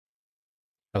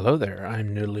Hello there,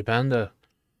 I'm Noodly Panda.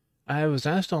 I was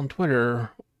asked on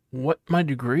Twitter what my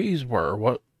degrees were,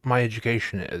 what my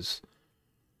education is.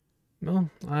 Well,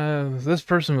 this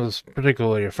person was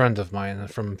particularly a friend of mine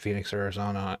from Phoenix,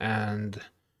 Arizona, and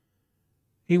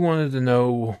he wanted to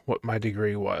know what my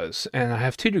degree was. And I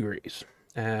have two degrees.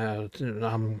 And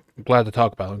I'm glad to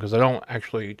talk about them because I don't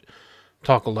actually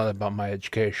talk a lot about my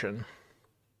education.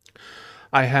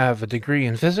 I have a degree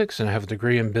in physics and I have a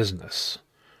degree in business.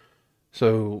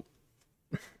 So,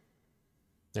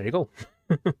 there you go.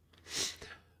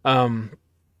 Um,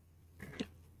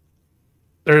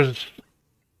 there's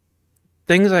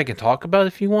things I can talk about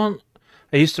if you want.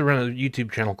 I used to run a YouTube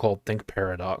channel called Think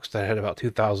Paradox that had about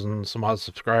 2,000 some odd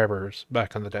subscribers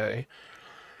back in the day.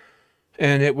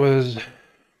 And it was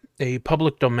a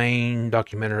public domain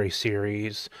documentary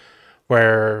series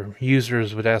where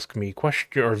users would ask me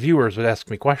questions, or viewers would ask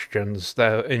me questions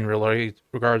that in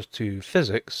regards to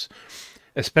physics,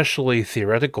 especially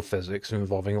theoretical physics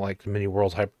involving like many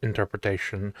worlds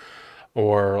interpretation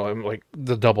or like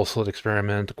the double slit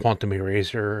experiment, the quantum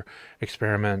eraser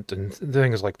experiment, and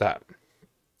things like that.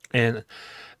 And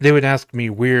they would ask me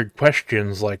weird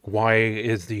questions like, why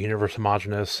is the universe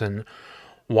homogeneous, and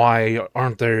why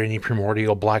aren't there any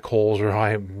primordial black holes, or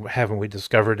why haven't we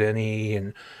discovered any,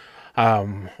 and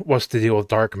what's the deal with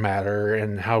dark matter,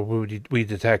 and how would we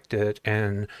detect it,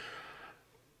 and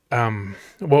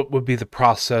what would be the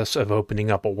process of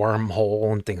opening up a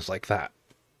wormhole, and things like that.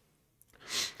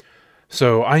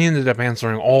 So I ended up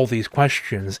answering all these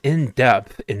questions in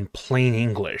depth in plain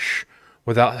English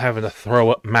without having to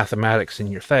throw up mathematics in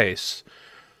your face.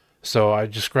 So I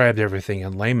described everything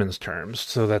in layman's terms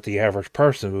so that the average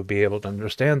person would be able to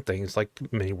understand things like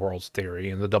many worlds theory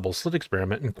and the double slit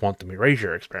experiment and quantum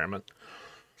erasure experiment.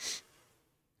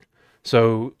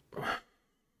 So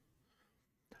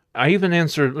I even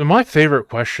answered my favorite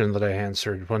question that I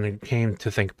answered when it came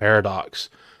to Think Paradox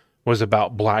was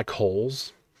about black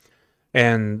holes.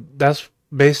 And that's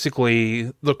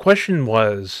basically the question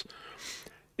was,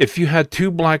 if you had two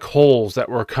black holes that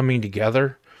were coming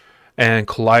together and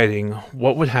colliding,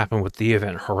 what would happen with the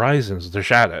event horizons, the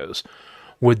shadows?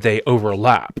 Would they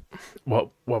overlap? What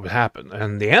would happen?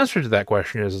 And the answer to that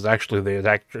question is actually they'd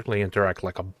actually interact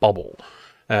like a bubble.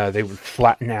 They would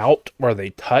flatten out where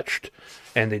they touched,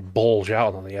 and they'd bulge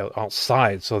out on the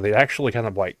outside. So they'd actually kind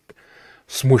of like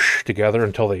smoosh together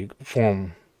until they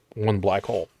form one black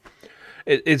hole.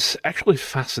 It's actually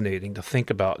fascinating to think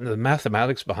about, and the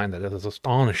mathematics behind that is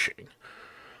astonishing.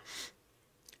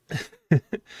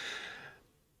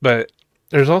 But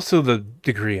there's also the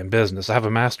degree in business. I have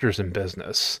a master's in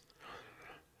business,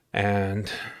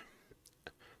 and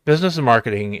business and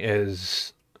marketing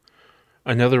is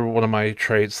another one of my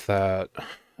traits that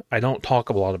I don't talk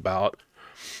a lot about.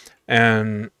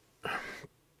 And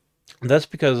that's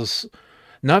because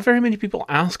not very many people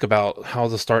ask about how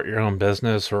to start your own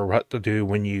business or what to do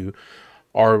when you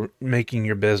are making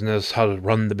your business, how to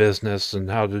run the business, and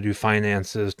how to do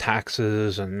finances,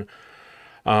 taxes, and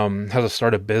how to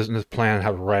start a business plan,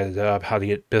 how to write it up, how to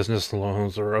get business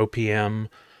loans or OPM,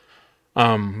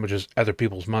 which is other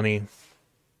people's money,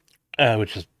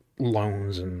 which is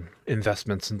loans and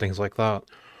investments and things like that.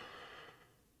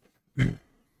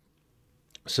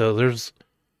 So there's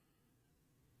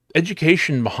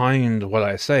education behind what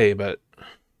I say, but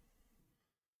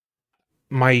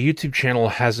my YouTube channel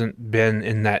hasn't been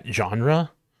in that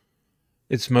genre.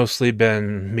 It's mostly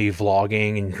been me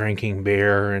vlogging and drinking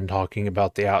beer and talking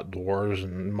about the outdoors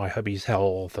and my hubby's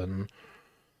health and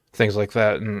things like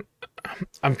that. And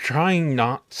I'm trying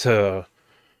not to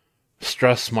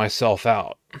stress myself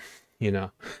out, you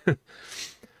know?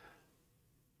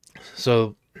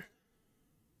 So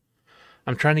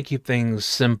I'm trying to keep things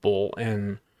simple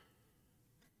and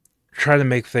try to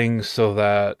make things so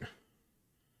that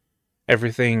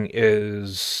everything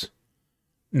is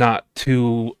not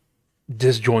too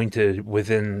disjointed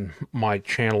within my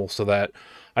channel so that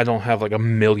I don't have like a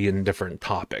million different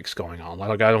topics going on.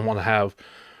 Like I don't want to have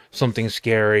something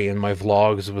scary in my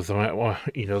vlogs with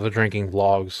the drinking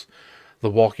vlogs, the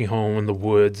walking home in the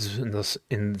woods, and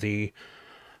in the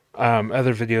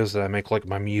other videos that I make, like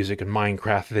my music and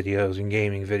Minecraft videos and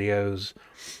gaming videos.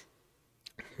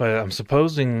 But I'm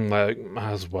supposing like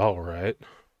might as well, right?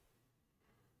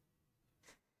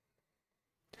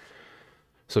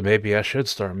 So maybe I should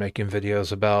start making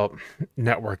videos about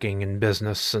networking and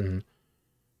business, and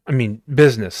I mean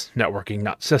business networking,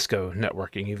 not Cisco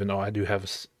networking, even though I do have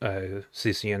a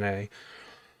CCNA.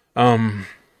 Um,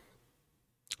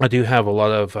 I do have a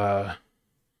lot of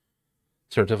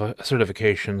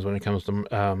certifications when it comes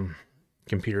to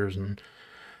computers and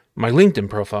My LinkedIn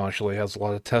profile actually has a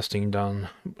lot of testing done,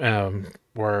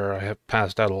 where I have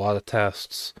passed out a lot of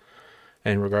tests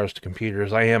in regards to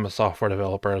computers. I am a software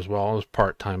developer as well. I was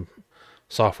part-time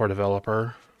software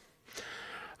developer.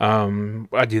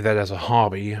 I do that as a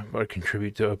hobby, but I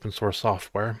contribute to open source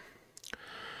software.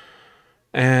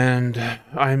 And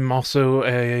I'm also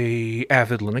a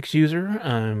avid Linux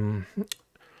user.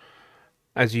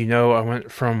 As you know, I went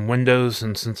from Windows,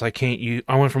 and since I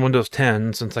went from Windows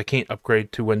 10, since I can't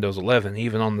upgrade to Windows 11,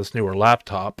 even on this newer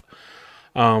laptop,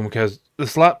 because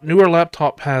this newer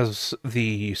laptop has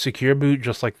the secure boot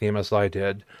just like the MSI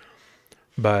did,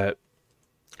 but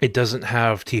it doesn't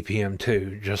have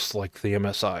TPM2 just like the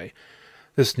MSI.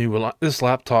 This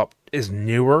laptop is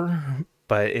newer,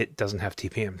 but it doesn't have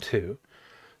TPM2,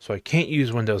 so I can't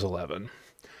use Windows 11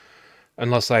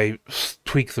 unless I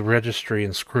tweak the registry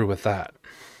and screw with that,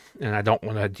 and I don't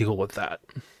want to deal with that.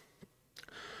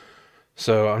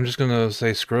 So I'm just going to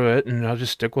say screw it, and I'll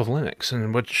just stick with Linux.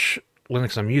 And which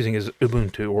Linux I'm using is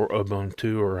Ubuntu,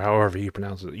 or however you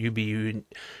pronounce it. Ubuntu.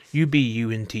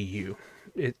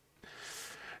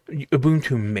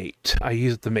 Ubuntu Mate. I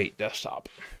use the Mate desktop.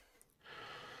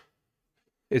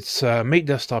 Its Mate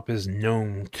desktop is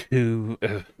GNOME 2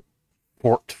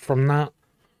 port from that.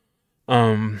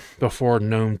 Before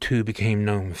GNOME 2 became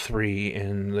GNOME 3,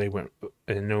 and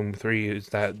GNOME 3 is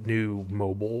that new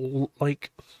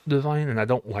mobile-like design, and I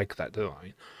don't like that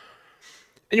design.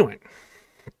 Anyway,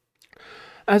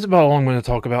 that's about all I'm going to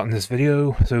talk about in this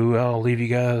video, so I'll leave you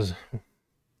guys.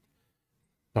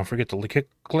 Don't forget to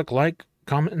click like,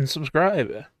 comment, and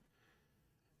subscribe.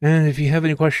 And if you have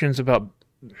any questions about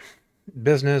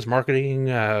business, marketing,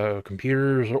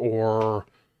 computers, or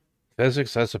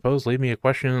physics, I suppose, leave me a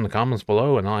question in the comments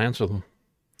below and I'll answer them.